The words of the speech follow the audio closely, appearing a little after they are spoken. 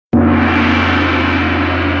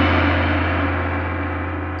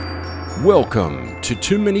Welcome to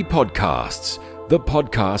Too Many Podcasts, the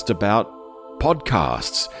podcast about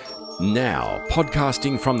podcasts. Now,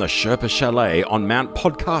 podcasting from the Sherpa Chalet on Mount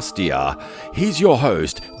Podcastia, here's your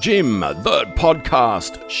host, Jim, the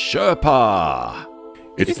Podcast Sherpa.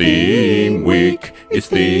 It's theme week, it's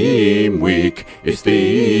theme week, it's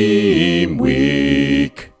theme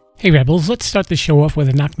week. Hey Rebels, let's start the show off with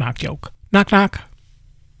a knock-knock joke. Knock-knock.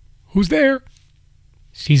 Who's there?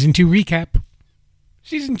 Season 2 recap.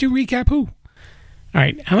 Season 2 recap who?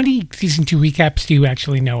 Alright, how many Season 2 recaps do you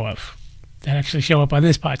actually know of that actually show up on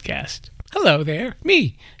this podcast? Hello there,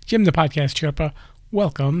 me, Jim the Podcast Sherpa.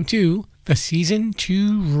 Welcome to the Season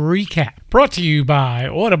 2 recap. Brought to you by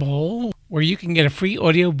Audible, where you can get a free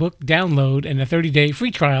audiobook download and a 30-day free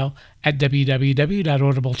trial at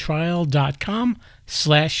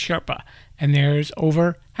www.audibletrial.com/Sherpa. And there's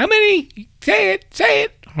over, how many? Say it!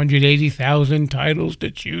 180,000 titles to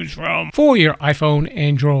choose from for your iPhone,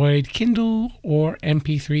 Android, Kindle, or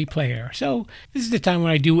MP3 player. So this is the time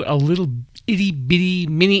when I do a little itty-bitty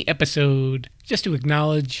mini episode just to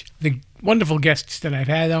acknowledge the wonderful guests that I've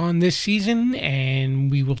had on this season, and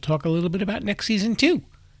we will talk a little bit about next season 2.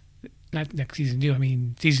 Not next season 2, I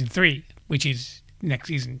mean season 3, which is next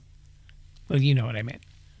season. Well, you know what I meant.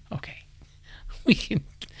 Okay. We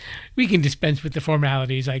can dispense with the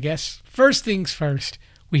formalities, I guess. First things first,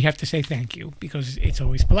 we have to say thank you, because it's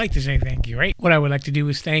always polite to say thank you, right? What I would like to do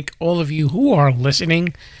is thank all of you who are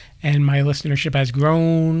listening, and my listenership has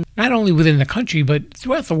grown, not only within the country, but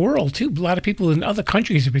throughout the world, too. A lot of people in other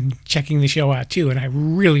countries have been checking the show out, too, and I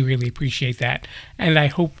really, really appreciate that. And I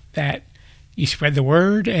hope that you spread the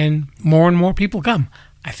word and more people come.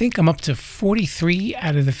 I think I'm up to 43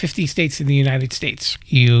 out of the 50 states in the United States.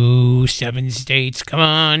 You 7 states, come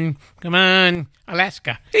on.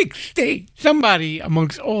 Alaska, big state. Somebody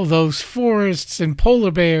amongst all those forests and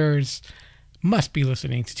polar bears must be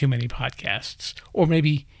listening to too many podcasts. Or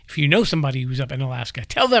maybe if you know somebody who's up in Alaska,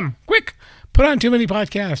 tell them, quick, put on Too Many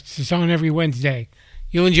Podcasts. It's on every Wednesday.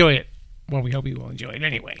 You'll enjoy it. Well, we hope you will enjoy it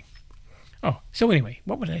anyway. Oh, so anyway,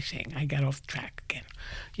 what was I saying? I got off track again.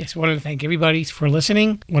 Yes, I wanted to thank everybody for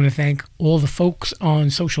listening. I want to thank all the folks on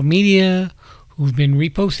social media who've been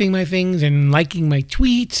reposting my things and liking my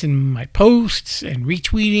tweets and my posts and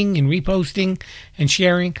retweeting and reposting and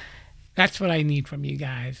sharing. That's what I need from you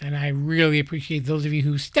guys, and I really appreciate those of you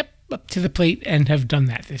who step up to the plate and have done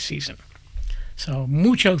that this season. So,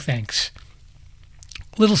 mucho thanks.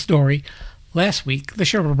 Little story. Last week, the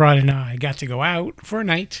Sherpa Bride and I got to go out for a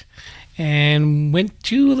night and went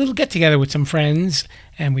to a little get-together with some friends,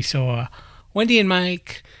 and we saw Wendy and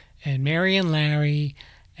Mike and Mary and Larry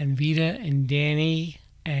and Vita and Danny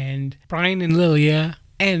and Brian and Lilia,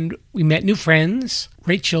 and we met new friends,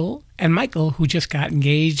 Rachel and Michael, who just got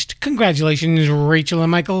engaged. Congratulations, Rachel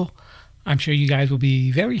and Michael. I'm sure you guys will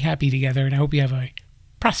be very happy together, and I hope you have a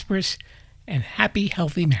prosperous and happy,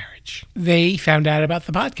 healthy marriage. They found out about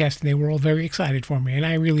the podcast, and they were all very excited for me, and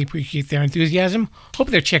I really appreciate their enthusiasm. Hope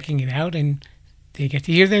they're checking it out, and they get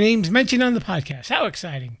to hear their names mentioned on the podcast. How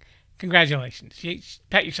exciting. Congratulations.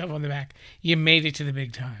 Pat yourself on the back. You made it to the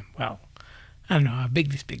big time. Well, I don't know how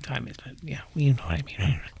big this big time is, but yeah, you know what I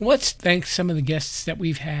mean. Let's thank some of the guests that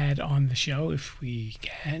we've had on the show, if we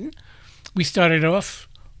can. We started off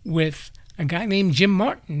with a guy named Jim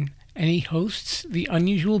Martin, and he hosts The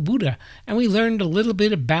Unusual Buddha, and we learned a little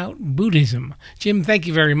bit about Buddhism. Jim, thank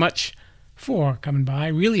you very much for coming by. I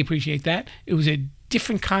really appreciate that. It was a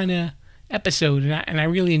different kind of episode, and I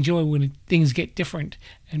really enjoy when things get different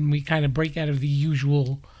and we kind of break out of the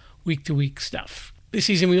usual week-to-week stuff. This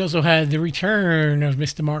season we also had the return of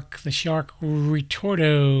Mr. Mark the Shark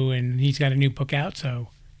Ritordo, and he's got a new book out, so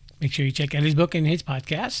make sure you check out his book and his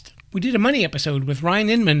podcast. We did a money episode with Ryan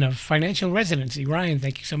Inman of Financial Residency. Ryan,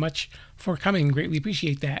 thank you so much for coming. Greatly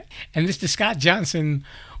appreciate that. And Mr. Scott Johnson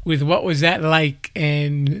with What Was That Like?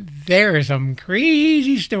 And there are some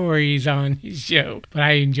crazy stories on his show, but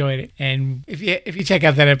I enjoyed it. And if you check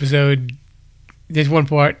out that episode, there's one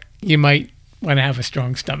part you might want to have a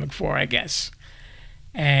strong stomach for, I guess.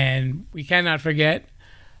 And we cannot forget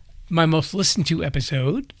my most listened to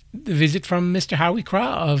episode, the visit from Mr. Howie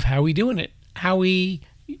Craw of How We Doing It. Howie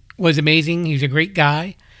was amazing. He's a great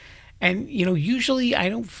guy. And, you know, usually I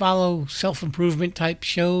don't follow self-improvement type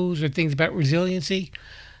shows or things about resiliency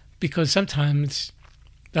because sometimes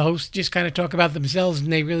the hosts just kind of talk about themselves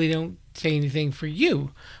and they really don't say anything for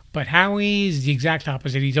you. But Howie is the exact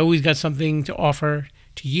opposite. He's always got something to offer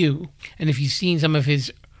to you. And if you've seen some of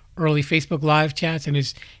his early Facebook Live chats and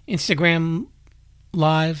his Instagram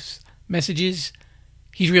Lives messages,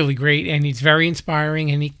 he's really great and he's very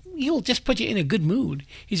inspiring and he'll just put you in a good mood.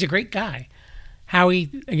 He's a great guy.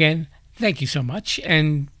 Howie, again, thank you so much.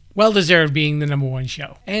 And well deserved being the number one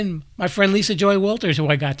show. And my friend Lisa Joy Walters, who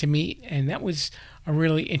I got to meet, and that was a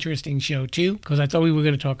really interesting show too, because I thought we were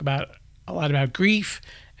going to talk about a lot about grief,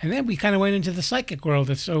 and then we kind of went into the psychic world.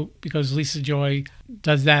 Because Lisa Joy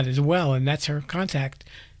does that as well, and that's her contact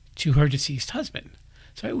to her deceased husband.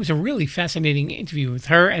 So it was a really fascinating interview with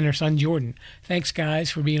her and her son Jordan. Thanks,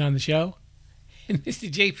 guys, for being on the show. And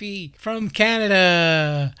Mr. JP from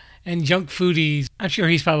Canada and Junk Foodies. I'm sure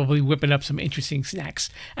he's probably whipping up some interesting snacks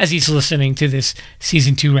as he's listening to this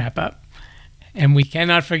Season 2 wrap-up. And we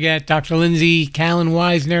cannot forget Dr. Lindsay Callan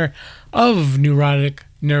Weisner of Neurotic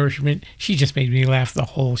Nourishment. She just made me laugh the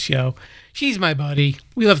whole show. She's my buddy.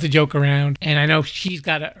 We love to joke around. And I know she's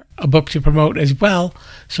got a book to promote as well.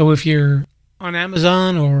 So if you're on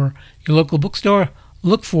Amazon or your local bookstore,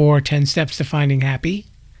 look for 10 Steps to Finding Happy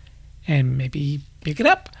and maybe pick it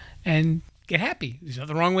up and get happy. There's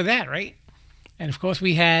nothing wrong with that, right? And of course,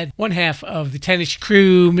 we had one half of the tennis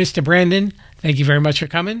crew, Mr. Brandon. Thank you very much for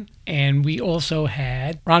coming. And we also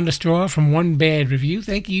had Rhonda Straw from One Bad Review.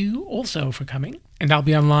 Thank you also for coming. And I'll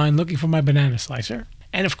be online looking for my banana slicer.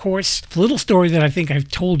 And of course, the little story that I think I've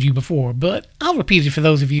told you before, but I'll repeat it for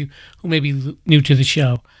those of you who may be new to the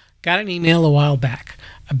show. Got an email a while back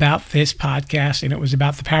about this podcast, and it was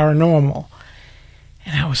about the paranormal.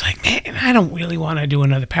 And I was like, man, I don't really want to do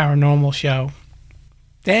another paranormal show.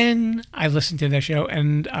 Then I listened to their show,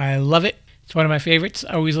 and I love it. It's one of my favorites.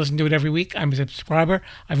 I always listen to it every week. I'm a subscriber.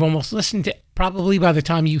 I've almost listened to, probably by the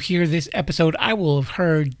time you hear this episode, I will have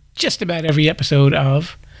heard just about every episode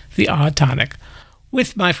of The Odd Tonic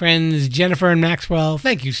with my friends Jennifer and Maxwell.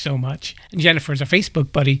 Thank you so much. And Jennifer's a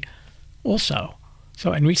Facebook buddy also.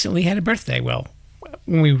 And recently had a birthday. Well,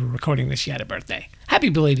 when we were recording this, she had a birthday. Happy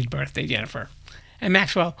belated birthday, Jennifer. And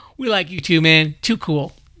Maxwell, we like you too, man. Too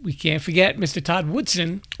cool. We can't forget Mr. Todd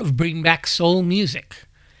Woodson of Bring Back Soul Music.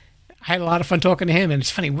 I had a lot of fun talking to him, and it's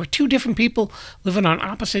funny. We're two different people living on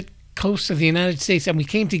opposite coasts of the United States, and we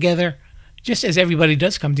came together just as everybody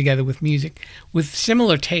does come together with music, with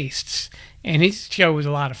similar tastes. And his show was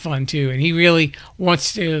a lot of fun, too. And he really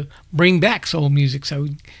wants to bring back soul music. So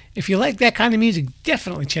if you like that kind of music,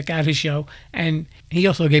 definitely check out his show. And he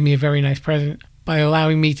also gave me a very nice present by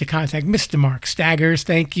allowing me to contact Mr. Mark Staggers.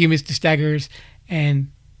 Thank you, Mr. Staggers. And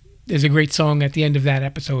there's a great song at the end of that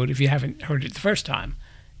episode if you haven't heard it the first time.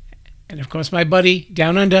 And of course, my buddy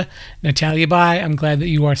down under, Natalia Bai. I'm glad that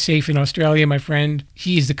you are safe in Australia, my friend.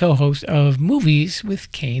 She is the co-host of Movies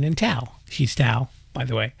with Kane and Tal. She's Tal, by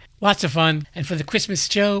the way. Lots of fun. And for the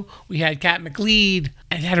Christmas show, we had Kat McLeod,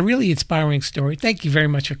 and had a really inspiring story. Thank you very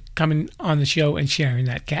much for coming on the show and sharing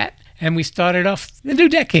that, Kat. And we started off the new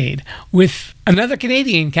decade with another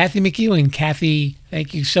Canadian, Kathy McEwen. Kathy,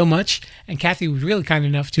 thank you so much. And Kathy was really kind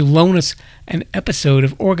enough to loan us an episode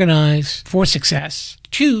of Organize for Success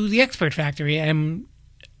to the Expert Factory. And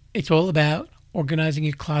it's all about organizing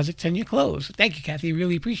your closets and your clothes. Thank you, Kathy.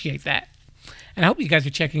 Really appreciate that. And I hope you guys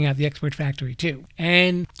are checking out the Expert Factory, too.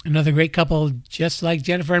 And another great couple, just like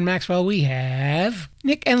Jennifer and Maxwell, we have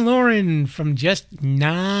Nick and Lauren from Just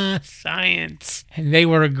Nah Science. And they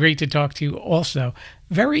were great to talk to also.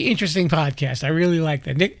 Very interesting podcast. I really like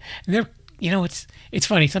that. Nick, they're, it's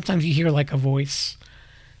funny. Sometimes you hear like a voice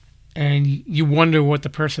and you wonder what the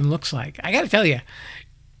person looks like. I got to tell you,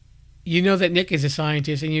 you know that Nick is a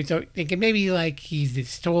scientist, and you're thinking maybe like he's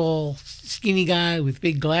this tall, skinny guy with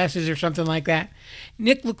big glasses or something like that.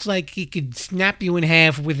 Nick looks like he could snap you in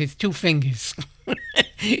half with his two fingers.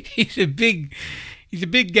 He's a big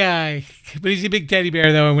guy, but he's a big teddy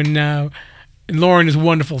bear though. And Lauren is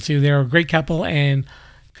wonderful too. They're a great couple, and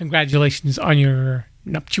congratulations on your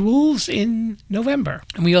nuptials in November.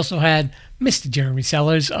 And we also had Mr. Jeremy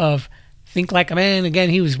Sellers of Think Like a Man. Again,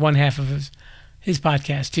 he was one half of his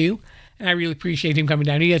podcast too, and I really appreciate him coming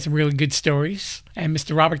down. He had some really good stories. And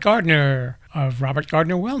Mr. Robert Gardner of Robert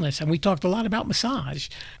Gardner Wellness, and we talked a lot about massage.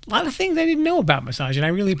 A lot of things I didn't know about massage, and I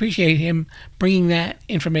really appreciate him bringing that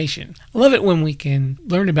information. I love it when we can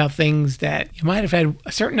learn about things that you might have had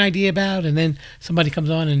a certain idea about, and then somebody comes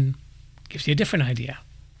on and gives you a different idea.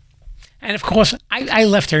 And of course, I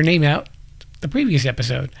left her name out the previous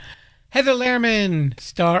episode. Heather Lehrman,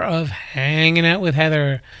 star of Hanging Out with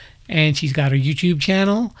Heather. And she's got her YouTube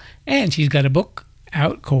channel, and she's got a book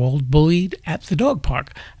out called Bullied at the Dog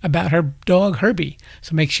Park about her dog Herbie.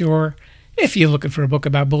 So make sure, if you're looking for a book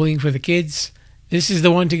about bullying for the kids, this is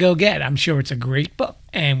the one to go get. I'm sure it's a great book.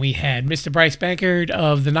 And we had Mr. Bryce Bankard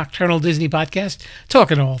of the Nocturnal Disney Podcast,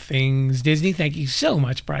 talking all things Disney. Thank you so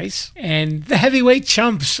much, Bryce. And the heavyweight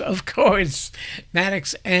chumps, of course,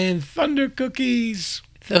 Maddox and Thunder Cookies.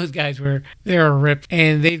 Those guys they're a rip,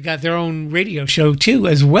 and they've got their own radio show too,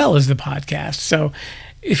 as well as the podcast. So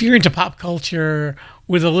if you're into pop culture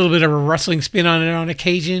with a little bit of a wrestling spin on it on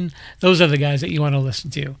occasion, those are the guys that you want to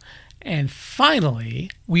listen to. And finally,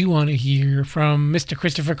 we want to hear from Mr.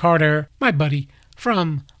 Christopher Carter, my buddy,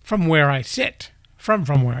 from where I sit. From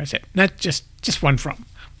where I sit. Not just one from.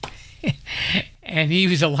 And he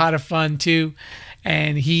was a lot of fun, too.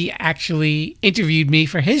 And he actually interviewed me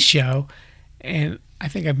for his show. And I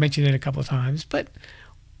think I've mentioned it a couple of times. But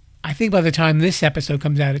I think by the time this episode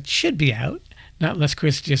comes out, it should be out. Not unless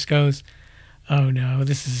Chris just goes, oh, no,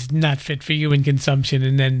 this is not fit for human consumption.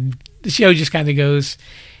 And then the show just kind of goes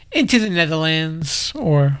into the Netherlands.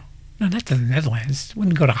 Or, no, not to the Netherlands.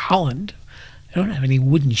 Wouldn't go to Holland. I don't have any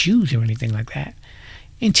wooden shoes or anything like that.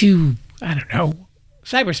 Into, I don't know,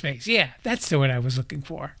 cyberspace. Yeah, that's the word I was looking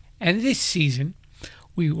for. And this season,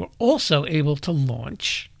 we were also able to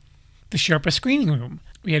launch the Sherpa Screening Room.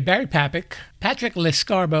 We had Barry Papik, Patrick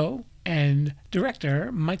Lescarbo, and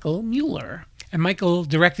director Michael Mueller. And Michael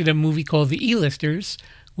directed a movie called The E-Listers,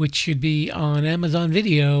 which should be on Amazon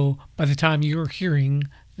Video by the time you're hearing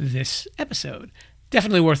this episode.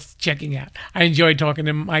 Definitely worth checking out. I enjoyed talking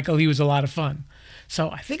to Michael. He was a lot of fun. So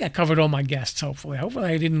I think I covered all my guests, hopefully. Hopefully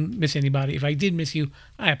I didn't miss anybody. If I did miss you,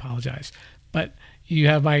 I apologize. But you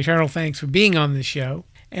have my eternal thanks for being on this show.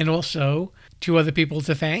 And also 2 other people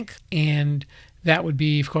to thank. And that would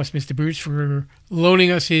be, of course, Mr. Bruce for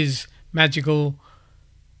loaning us his magical,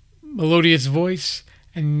 melodious voice.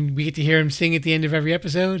 And we get to hear him sing at the end of every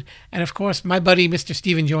episode. And, of course, my buddy, Mr.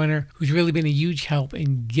 Stephen Joyner, who's really been a huge help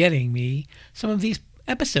in getting me some of these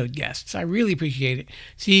episode guests. I really appreciate it.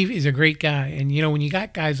 Steve is a great guy. And, you know, when you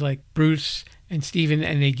got guys like Bruce and Stephen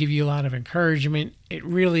and they give you a lot of encouragement, it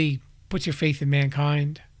really puts your faith in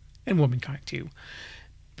mankind and womankind, too.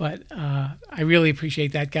 But I really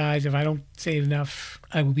appreciate that, guys. If I don't say it enough,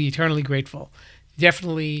 I will be eternally grateful.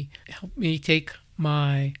 Definitely help me take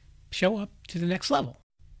my show up to the next level.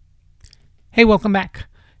 Hey, welcome back.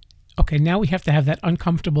 Okay, now we have to have that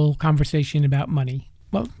uncomfortable conversation about money.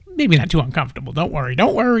 Well, maybe not too uncomfortable. Don't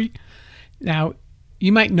worry. Now,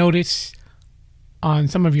 you might notice on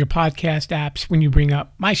some of your podcast apps, when you bring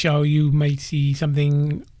up my show, you might see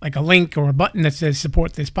something like a link or a button that says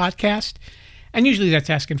support this podcast. And usually that's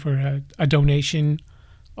asking for a donation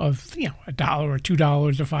of, $1 or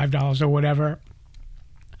 $2 or $5 or whatever.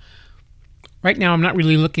 Right now, I'm not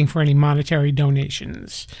really looking for any monetary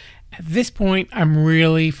donations. At this point, I'm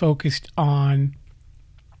really focused on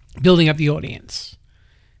building up the audience.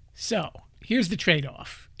 So here's the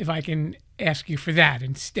trade-off, if I can ask you for that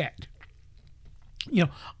instead.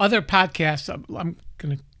 Other podcasts, I'm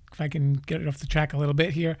going to, if I can get it off the track a little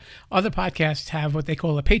bit here, other podcasts have what they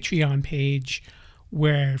call a Patreon page,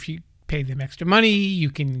 where if you pay them extra money,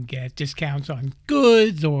 you can get discounts on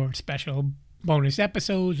goods or special bonus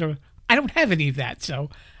episodes. Or I don't have any of that, so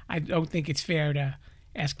I don't think it's fair to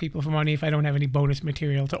ask people for money if I don't have any bonus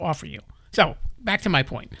material to offer you. So back to my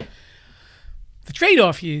point. The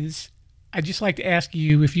trade-off is, I'd just like to ask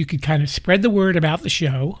you if you could kind of spread the word about the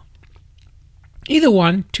show. Either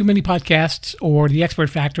one, Too Many Podcasts or The Expert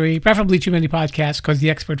Factory, preferably Too Many Podcasts, because The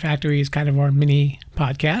Expert Factory is kind of our mini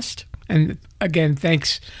podcast. And again,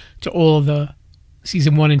 thanks to all of the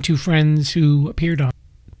season 1 and 2 friends who appeared on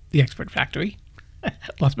The Expert Factory.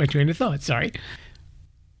 Lost my train of thought, sorry.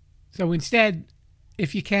 So instead,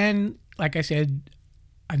 if you can, like I said,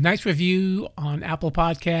 a nice review on Apple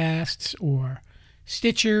Podcasts or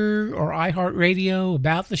Stitcher or iHeartRadio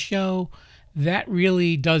about the show, that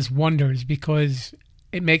really does wonders because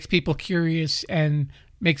it makes people curious and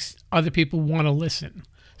makes other people want to listen.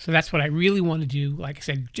 So that's what I really want to do. Like I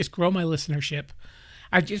said, just grow my listenership.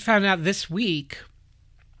 I just found out this week,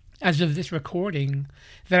 as of this recording,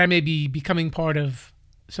 that I may be becoming part of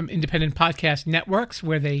some independent podcast networks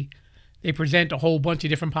where they present a whole bunch of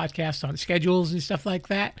different podcasts on schedules and stuff like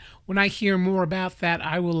that. When I hear more about that,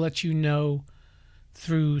 I will let you know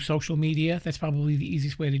through social media. That's probably the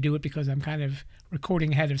easiest way to do it because I'm kind of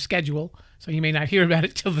recording ahead of schedule, so you may not hear about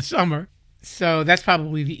it till the summer. So that's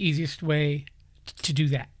probably the easiest way to do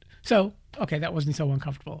that. So, okay, that wasn't so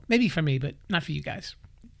uncomfortable. Maybe for me, but not for you guys.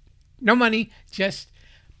 No money, just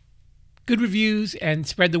good reviews and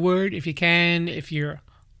spread the word if you can. If you're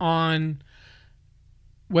on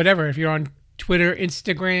whatever, if you're on Twitter,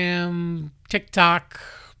 Instagram, TikTok,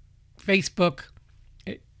 Facebook,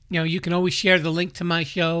 you can always share the link to my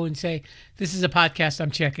show and say, this is a podcast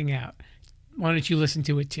I'm checking out. Why don't you listen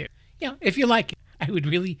to it too? If you like it, I would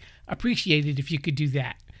really appreciate it if you could do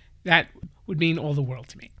that. That would mean all the world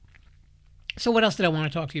to me. So what else did I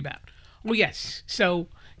want to talk to you about? Well, yes. So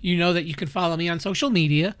you know that you can follow me on social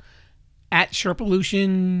media at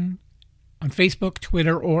Sherpalution on Facebook,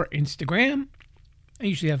 Twitter, or Instagram. I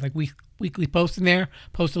usually have like weekly posts in there,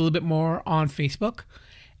 post a little bit more on Facebook.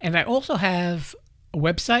 And I also have a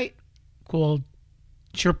website called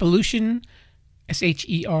Sherpalution,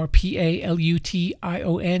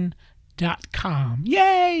 SHERPALUTION.com.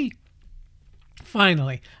 Yay!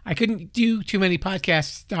 Finally. I couldn't do too many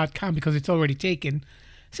podcasts.com because it's already taken.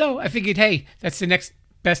 So I figured, hey, that's the next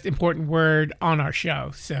best important word on our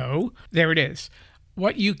show. So there it is.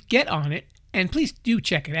 What you get on it, and please do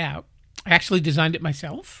check it out. I actually designed it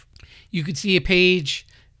myself. You could see a page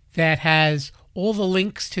that has all the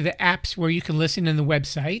links to the apps where you can listen in the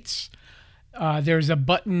websites. There's a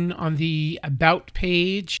button on the About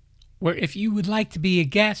page where if you would like to be a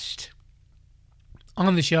guest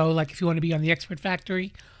on the show, like if you want to be on the Expert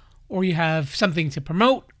Factory, or you have something to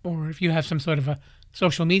promote, or if you have some sort of a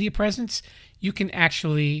social media presence, you can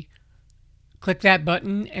actually click that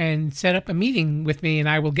button and set up a meeting with me, and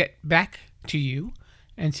I will get back to you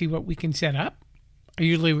and see what we can set up. I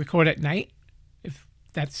usually record at night, if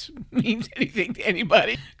that means anything to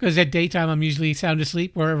anybody, because at daytime I'm usually sound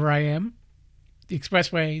asleep wherever I am. The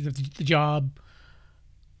expressway, the job,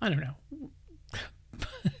 I don't know,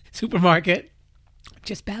 supermarket,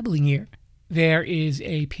 just babbling here. There is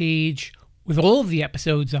a page with all of the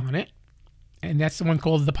episodes on it, and that's the one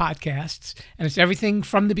called The Podcasts, and it's everything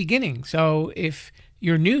from the beginning. So if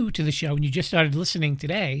you're new to the show and you just started listening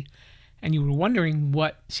today, and you were wondering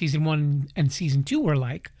what Season 1 and Season 2 were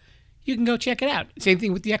like, you can go check it out. Same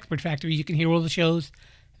thing with the Expert Factory. You can hear all the shows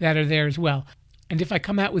that are there as well. And if I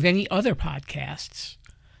come out with any other podcasts,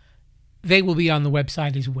 they will be on the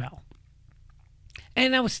website as well.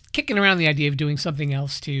 And I was kicking around the idea of doing something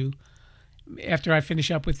else too. After I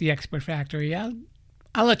finish up with the Expert Factory, I'll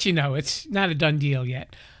let you know. It's not a done deal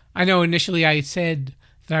yet. I know initially I said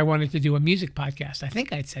that I wanted to do a music podcast. I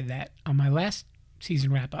think I'd said that on my last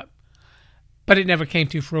season wrap-up. But it never came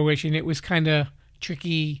to fruition. It was kind of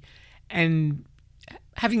tricky. And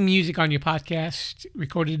having music on your podcast,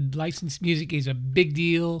 recorded licensed music, is a big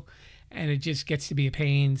deal. And it just gets to be a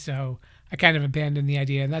pain. So I kind of abandoned the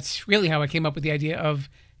idea. And that's really how I came up with the idea of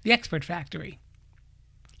the Expert Factory.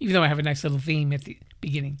 Even though I have a nice little theme at the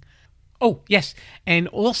beginning. Oh, yes. And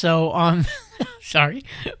also on... sorry,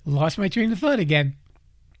 lost my train of thought again.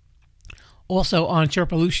 Also on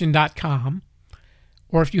Sherpalution.com,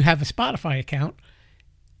 or if you have a Spotify account,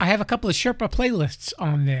 I have a couple of Sherpa playlists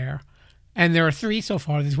on there. And there are 3 so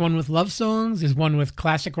far. There's one with love songs, there's one with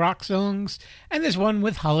classic rock songs, and there's one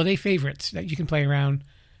with holiday favorites that you can play around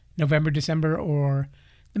November, December, or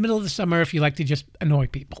the middle of the summer if you like to just annoy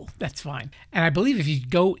people. That's fine. And I believe if you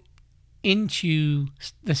go into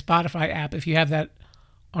the Spotify app, if you have that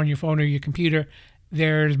on your phone or your computer,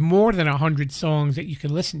 there's more than 100 songs that you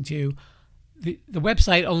can listen to. The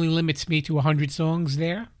website only limits me to 100 songs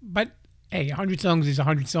there, but hey, 100 songs is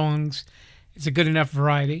 100 songs. It's a good enough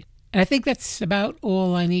variety. And I think that's about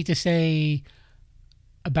all I need to say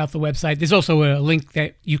about the website. There's also a link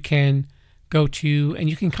that you can go to, and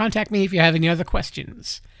you can contact me if you have any other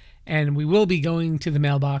questions. And we will be going to the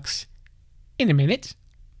mailbox in a minute.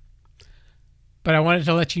 But I wanted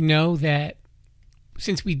to let you know that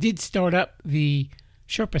since we did start up the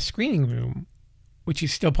Sherpa Screening Room, which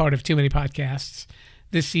is still part of Too Many Podcasts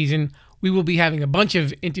this season, we will be having a bunch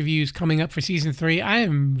of interviews coming up for Season 3. I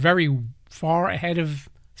am very far ahead of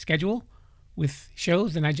schedule with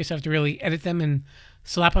shows, and I just have to really edit them and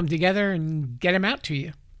slap them together and get them out to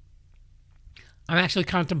you. I'm actually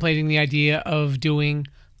contemplating the idea of doing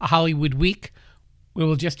a Hollywood week where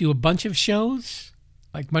we'll just do a bunch of shows,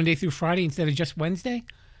 like Monday through Friday instead of just Wednesday.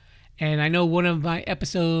 And I know one of my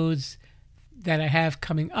episodes that I have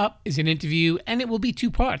coming up is an interview, and it will be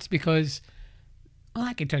 2 parts because, well,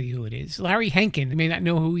 I can tell you who it is. Larry Hankin. I may not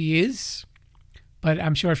know who he is, but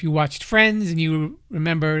I'm sure if you watched Friends and you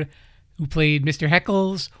remember who played Mr.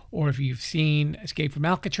 Heckles, or if you've seen Escape from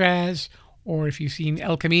Alcatraz, or if you've seen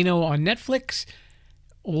El Camino on Netflix,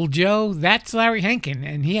 Old Joe, that's Larry Hankin,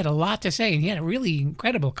 and he had a lot to say, and he had a really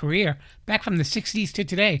incredible career back from the 60s to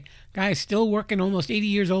today. Guy is still working, almost 80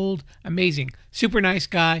 years old. Amazing. Super nice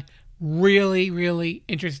guy. Really, really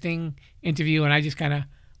interesting interview, and I just kind of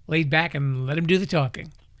laid back and let him do the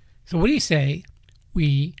talking. So what do you say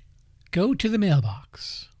we go to the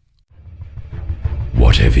mailbox?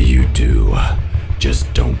 Whatever you do,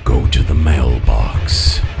 just don't go to the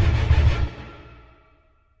mailbox.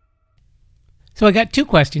 So I got 2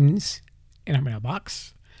 questions in our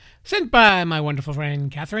mailbox sent by my wonderful friend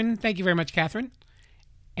Catherine. Thank you very much, Catherine.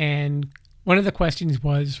 And one of the questions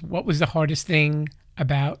was, what was the hardest thing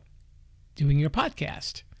about doing your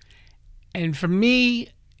podcast? And for me,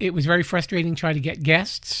 it was very frustrating trying to get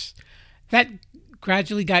guests. That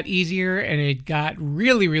gradually got easier, and it got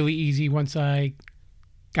really, really easy once I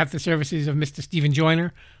got the services of Mr. Stephen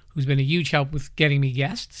Joyner, who's been a huge help with getting me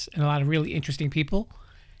guests and a lot of really interesting people.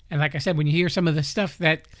 And like I said, when you hear some of the stuff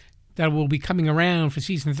that will be coming around for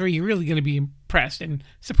season 3, you're really going to be impressed and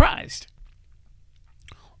surprised.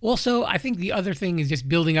 Also, I think the other thing is just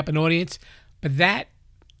building up an audience, but that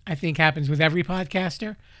I think happens with every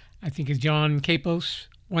podcaster. I think as John Capos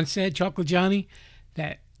once said, Chocolate Johnny,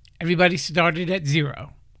 that everybody started at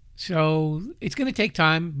 0. So it's going to take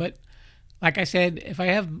time, but like I said, if I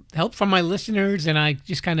have help from my listeners and I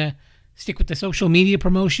just kind of stick with the social media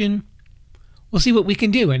promotion, we'll see what we can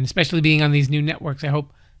do. And especially being on these new networks, I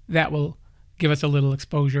hope that will give us a little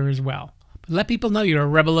exposure as well. But let people know you're a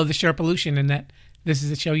rebel of the Sherpolution and that this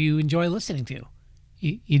is a show you enjoy listening to.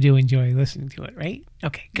 You do enjoy listening to it, right?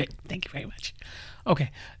 Okay, good. Thank you very much. Okay.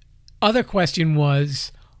 Other question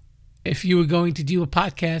was if you were going to do a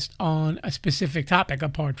podcast on a specific topic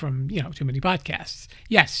apart from, too many podcasts.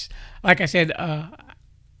 Yes. Like I said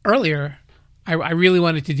earlier, I really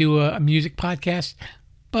wanted to do a music podcast,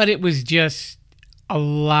 but it was just a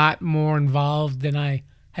lot more involved than I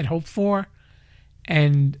had hoped for.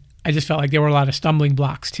 And I just felt like there were a lot of stumbling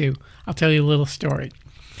blocks too. I'll tell you a little story.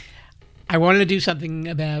 I wanted to do something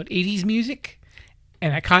about 80s music,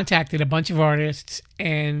 and I contacted a bunch of artists,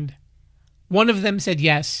 and one of them said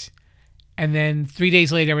yes. And then 3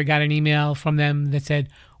 days later, we got an email from them that said,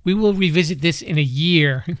 we will revisit this in a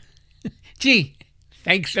year. Gee,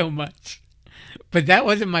 thanks so much. But that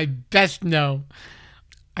wasn't my best no.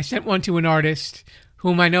 I sent one to an artist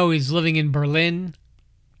whom I know is living in Berlin.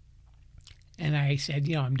 And I said,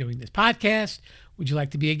 I'm doing this podcast. Would you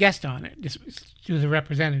like to be a guest on it? This was to the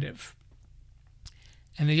representative.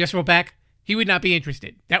 And they just wrote back, he would not be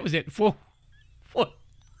interested. That was it.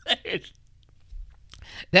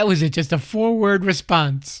 That was it. Just a 4-word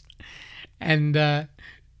response. And I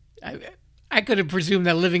could have presumed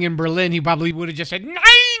that living in Berlin, he probably would have just said, 9!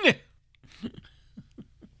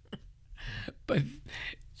 But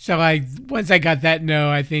so once I got that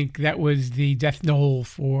no, I think that was the death knell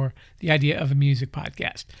for the idea of a music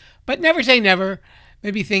podcast. But never say never.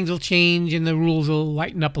 Maybe things will change and the rules will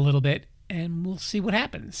lighten up a little bit, and we'll see what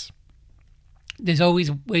happens. There's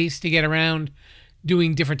always ways to get around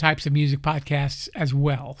doing different types of music podcasts as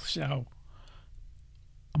well. So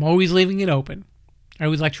I'm always leaving it open. I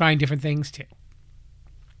always like trying different things too.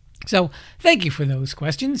 So thank you for those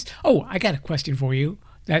questions. Oh, I got a question for you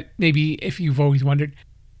that maybe if you've always wondered.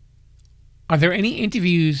 Are there any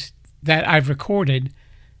interviews that I've recorded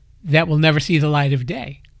that will never see the light of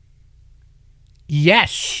day?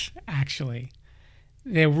 Yes, actually.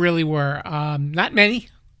 There really were. Not many.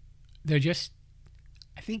 They're just,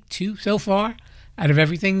 I think, 2 so far out of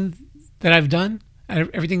everything that I've done, out of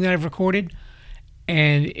everything that I've recorded.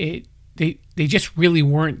 And they just really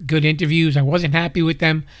weren't good interviews. I wasn't happy with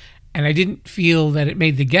them. And I didn't feel that it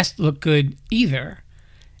made the guest look good either.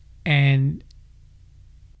 And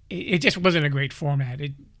it just wasn't a great format.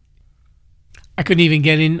 I couldn't even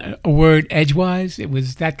get in a word edgewise. It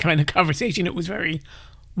was that kind of conversation. It was very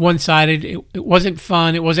one-sided. It wasn't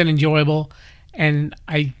fun. It wasn't enjoyable. And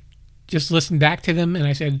I just listened back to them and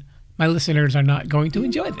I said, my listeners are not going to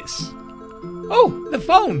enjoy this. Oh, the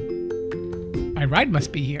phone. My ride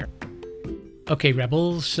must be here. Okay,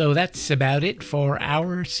 Rebels, so that's about it for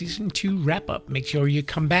our Season 2 wrap-up. Make sure you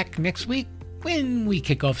come back next week when we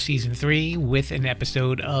kick off Season 3 with an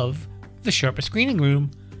episode of The Sherpa Screening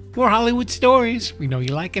Room. More Hollywood stories. We know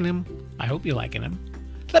you're liking them. I hope you're liking them.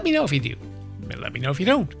 Let me know if you do. Let me know if you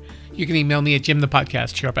don't. You can email me at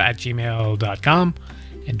jimthepodcastsherpa@gmail.com.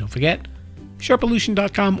 And don't forget,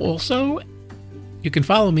 Sherpolution.com also. You can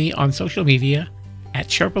follow me on social media at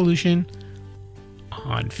Sherpolution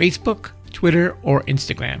on Facebook, Twitter, or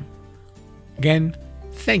Instagram. Again,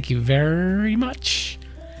 thank you very much.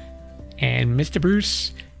 And Mr.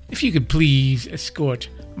 Bruce, if you could please escort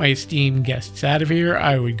my esteemed guests out of here,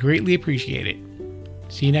 I would greatly appreciate it.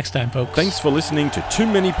 See you next time, folks. Thanks for listening to Too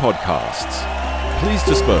Many Podcasts. Please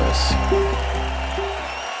disperse.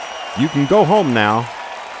 You can go home now.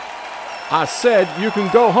 I said you can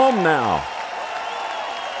go home now.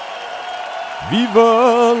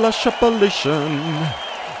 Viva la Sherpolution.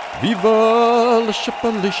 Viva la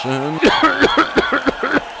Sherpolution.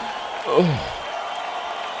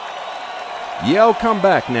 Yeah, I'll come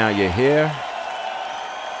back now, you hear?